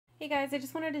Hey guys, I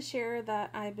just wanted to share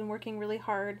that I've been working really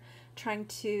hard trying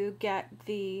to get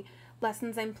the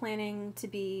lessons I'm planning to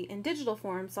be in digital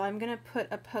form, so I'm going to put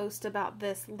a post about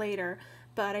this later,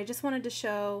 but I just wanted to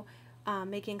show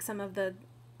making some of the,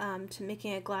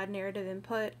 making a glad narrative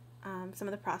input, some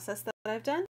of the process that I've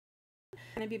done. It's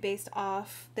going to be based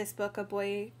off this book, A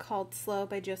Boy Called Slow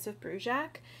by Joseph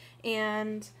Bruchac,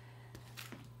 and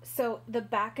so the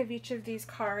back of each of these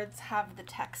cards have the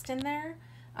text in there.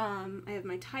 I have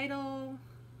my title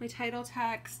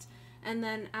text, and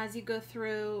then as you go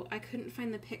through, I couldn't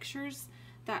find the pictures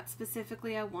that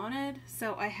specifically I wanted,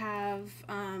 so I have,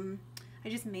 I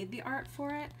just made the art for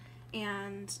it,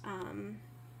 and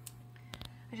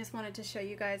I just wanted to show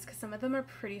you guys because some of them are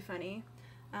pretty funny,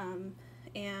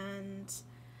 and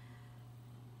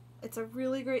it's a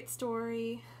really great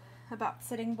story about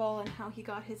Sitting Bull and how he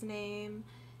got his name.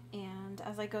 And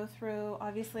as I go through,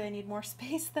 obviously I need more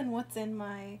space than what's in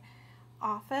my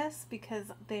office because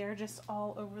they are just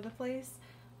all over the place.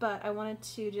 But I wanted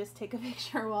to just take a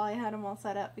picture while I had them all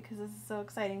set up because this is so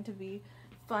exciting to be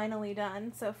finally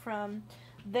done. So from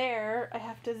there, I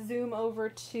have to zoom over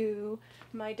to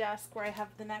my desk where I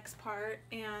have the next part.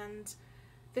 And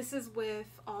this is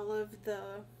with all of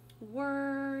the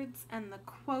words and the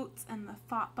quotes and the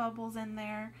thought bubbles in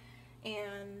there.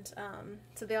 And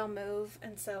so they all move,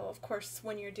 and so of course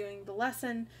when you're doing the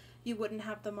lesson you wouldn't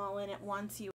have them all in at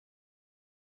once, you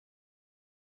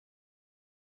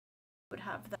would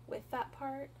have them with that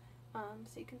part,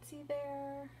 so you can see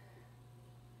there.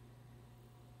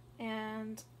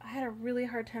 And I had a really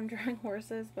hard time drawing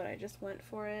horses, but I just went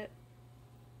for it.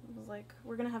 It was like,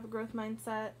 we're gonna have a growth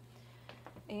mindset,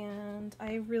 and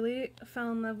I really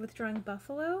fell in love with drawing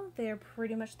buffalo. They are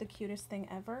pretty much the cutest thing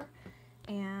ever.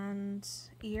 And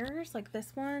ears, like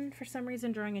this one, for some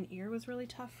reason drawing an ear was really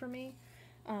tough for me.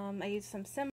 I used some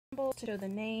symbols to show the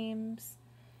names,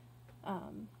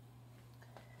 and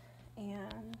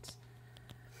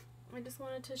I just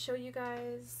wanted to show you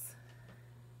guys,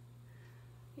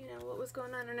 you know, what was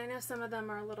going on. And I know some of them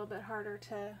are a little bit harder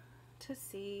to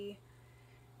see,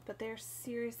 but they're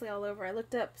seriously all over. I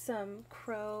looked up some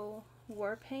crow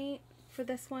war paint for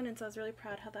this one, and so I was really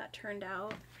proud how that turned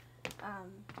out.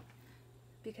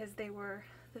 Because they were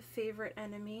the favorite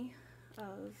enemy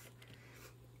of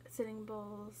Sitting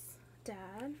Bull's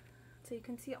dad. So you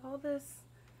can see all this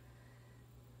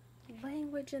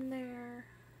language in there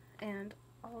and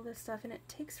all this stuff, and it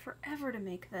takes forever to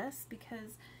make this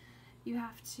because you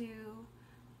have to,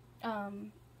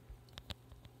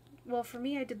 well, for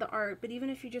me I did the art, but even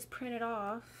if you just print it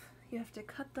off, you have to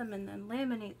cut them and then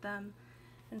laminate them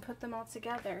and put them all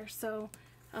together. So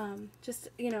just,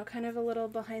 you know, kind of a little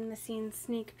behind the scenes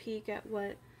sneak peek at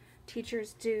what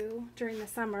teachers do during the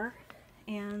summer.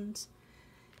 And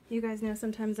you guys know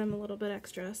sometimes I'm a little bit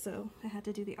extra, so I had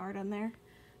to do the art on there.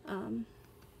 And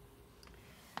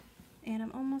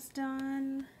I'm almost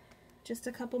done. Just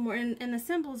a couple more, and the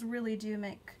symbols really do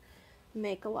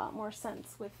make a lot more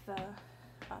sense with the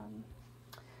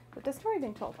story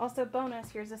being told. Also,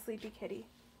 bonus, here's a sleepy kitty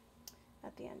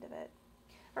at the end of it.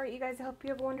 Alright, you guys, I hope you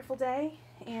have a wonderful day,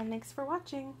 and thanks for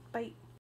watching. Bye.